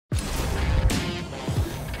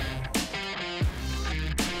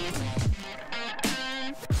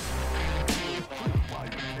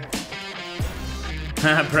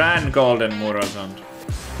Brand Golden Murasund.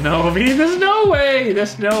 No, there's no way!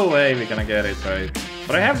 There's no way we're gonna get it right.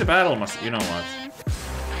 But I have the battle master. You know what?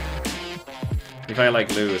 If I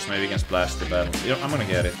like lose, maybe we can splash the battle. I'm gonna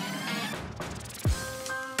get it.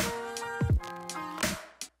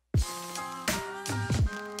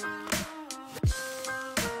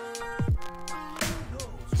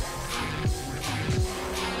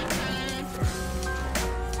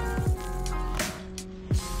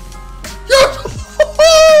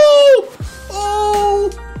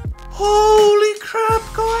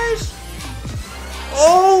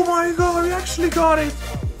 Got it!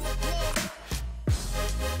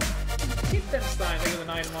 Kittenstein, look at the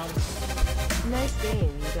 9 months. Nice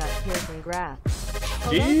game, you got Pearson Graph.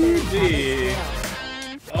 GG!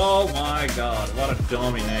 Oh my god, what a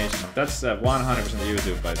domination. That's 100%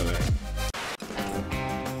 YouTube, by the way.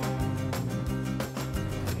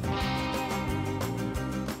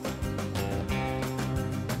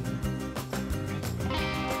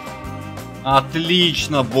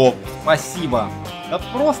 Отлично, Боб, спасибо. Да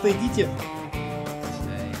просто идите.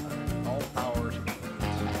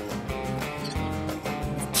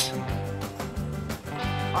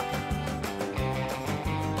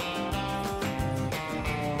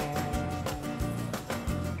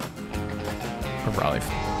 Probably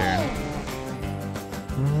turn.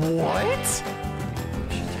 What?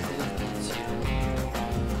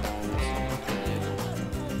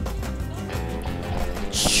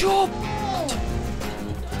 Чё?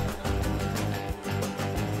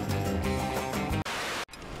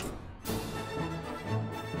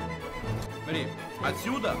 Смотри,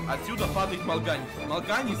 отсюда падает Малганис.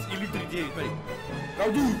 Малганис или 3-9, смотри.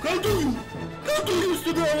 Колдую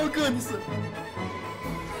сюда Малганиса.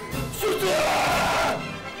 Сюда!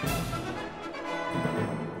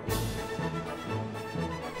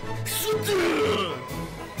 Сюда!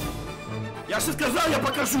 Я же сказал, я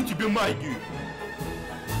покажу тебе магию.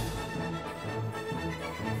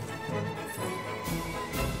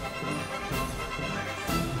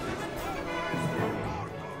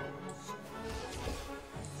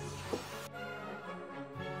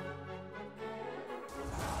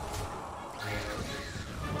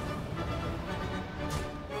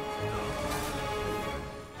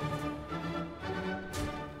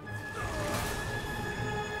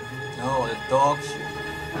 No, the dog shit.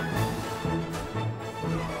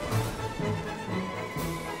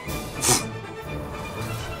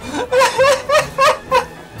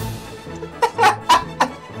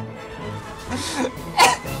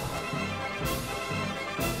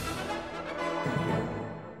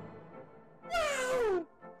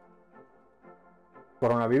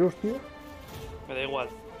 Coronavirus, tío. Me da igual.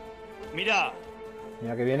 ¡Mira!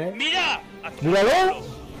 Mira que viene. ¡Mira! ¡Míralo!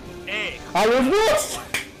 ¡A los dos!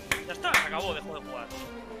 Ya está, se acabó, dejo de jugar.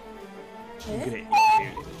 Increíble.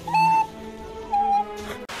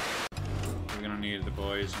 We're gonna need the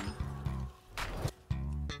poison.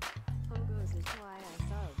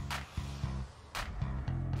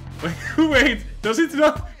 Wait, does it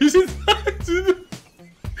not? Is it not?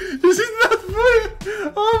 Is it not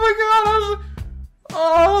funny? Oh my god!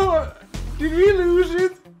 Oh, did we lose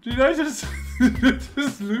it? Did I just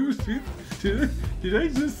just lose it? Did I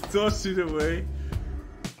just toss it away?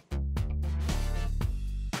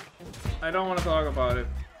 I don't want to talk about it.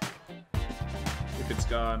 If it's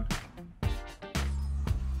gone.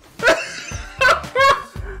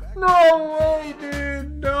 No way,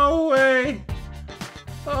 dude! No way!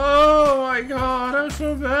 Oh my god, I'm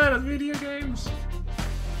so bad at video games.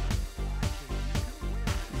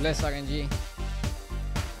 Bless RNG.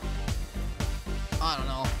 I don't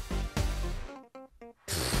know.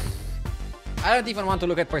 I don't even want to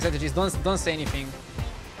look at percentages. Don't say anything.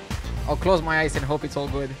 I'll close my eyes and hope it's all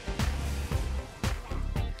good.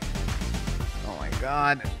 Oh my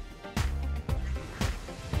god.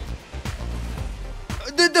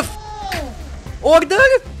 The order?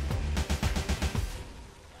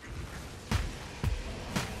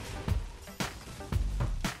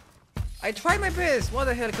 I tried my best. What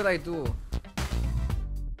the hell could I do?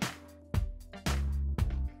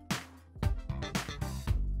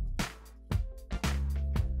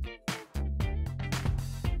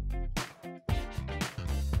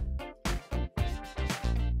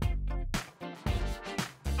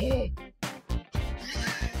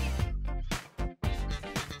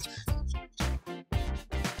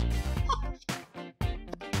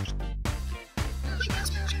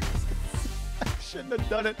 Shouldn't have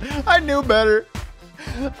done it. I knew better.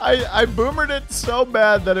 I boomered it so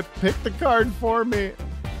bad that it picked the card for me.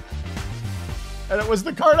 And it was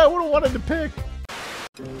the card I would have wanted to pick.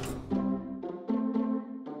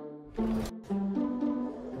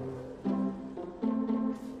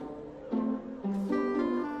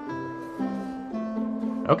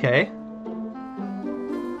 Okay.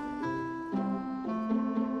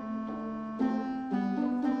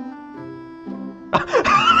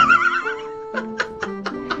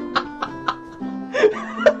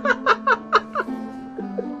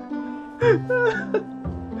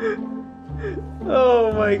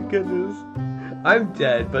 Oh my goodness. I'm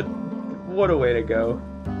dead, but what a way to go.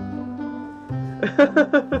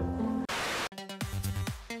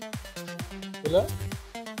 Hello?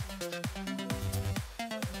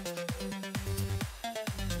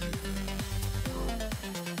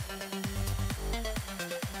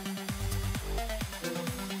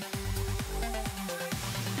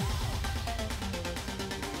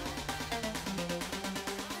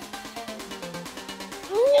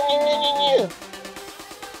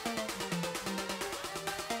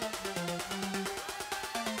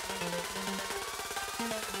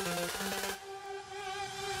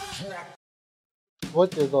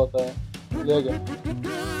 बहुत तेज होता है ले गया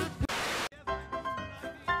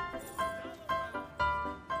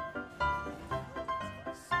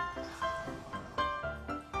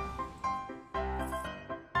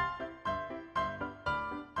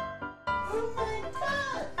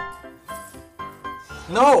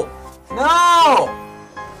No! No!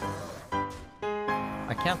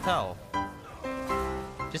 I can't tell.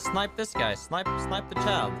 Just snipe this guy. Snipe the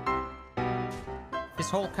Chad. His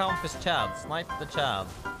whole camp is Chad. Snipe the Chad.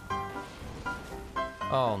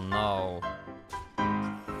 Oh no.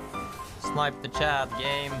 Snipe the Chad,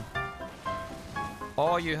 game.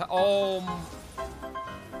 Oh,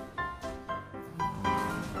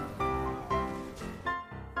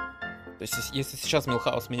 То есть, если сейчас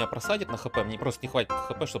Милхаус меня просадит на хп, мне просто не хватит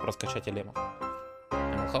хп, чтобы раскачать Элема.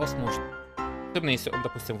 Милхаус может... Особенно если он,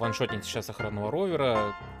 допустим, ваншотнет сейчас охранного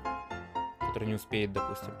ровера, который не успеет,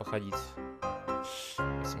 допустим, походить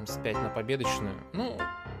 85 на победочную.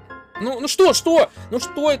 Ну что? Ну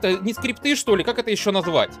что это? Не скрипты, что ли? Как это еще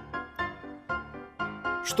назвать?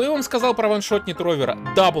 Что я вам сказал про ваншотнет ровера?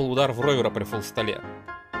 Дабл удар в ровера при фулл столе.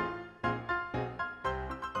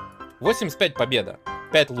 85 победа,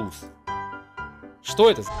 5 луз.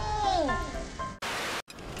 Что это?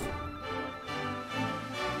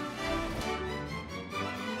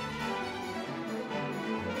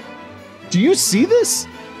 Do you see this?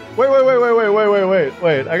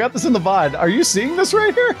 Wait. I got this in the VOD. Are you seeing this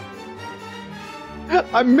right here?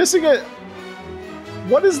 I'm missing it.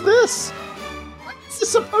 What is this? What is this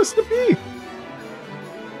supposed to be?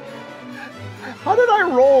 How did I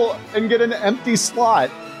roll and get an empty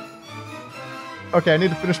slot? Okay, I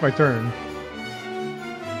need to finish my turn.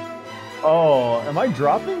 Oh, am I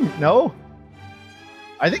dropping? No?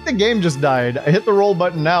 I think the game just died. I hit the roll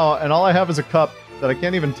button now, and all I have is a cup that I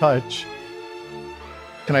can't even touch.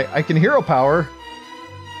 I can hero power.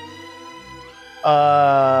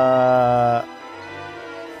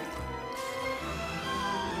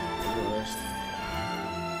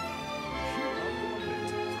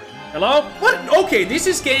 Hello? What? Okay, this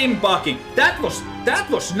is game bugging. That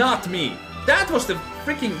was not me. That was the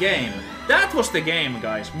freaking game. That was the game,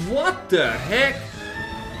 guys. What the heck?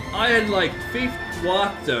 I had like 50.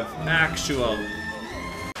 What the actual?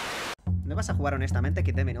 ¿No vas a jugar honestamente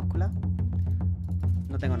XD minúscula?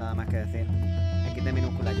 No tengo nada más que decir. XD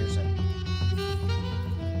minúscula user.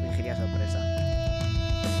 Fingiría sorpresa.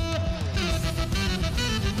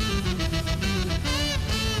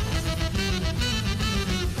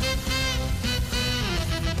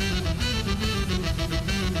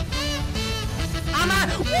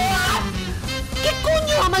 ¿What? ¿Qué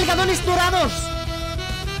coño? ¡Amalgadones dorados!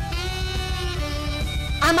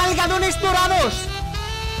 ¡Amalgadones dorados!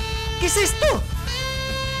 ¿Qué es esto?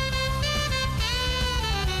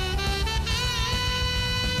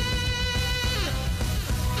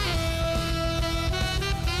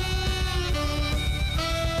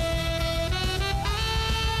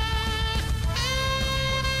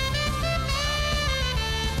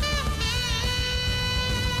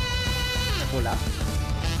 Hola.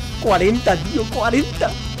 40, tío,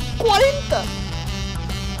 40. 40.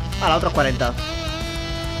 A la otros 40.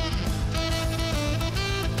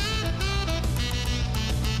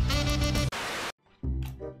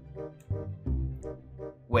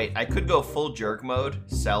 Wait, I could go full jerk mode,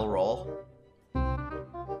 sell roll,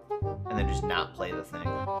 and then just not play the thing.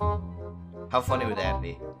 How funny would that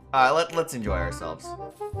be? Let's enjoy ourselves.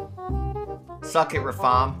 Suck it,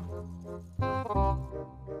 Rafam.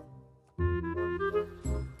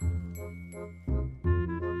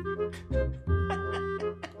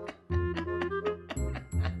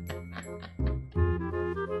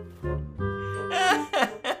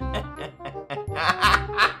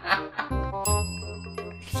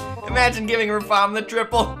 Imagine giving Rafam the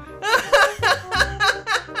triple.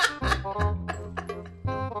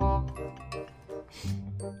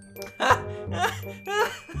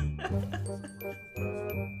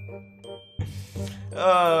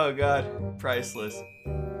 Oh god, priceless.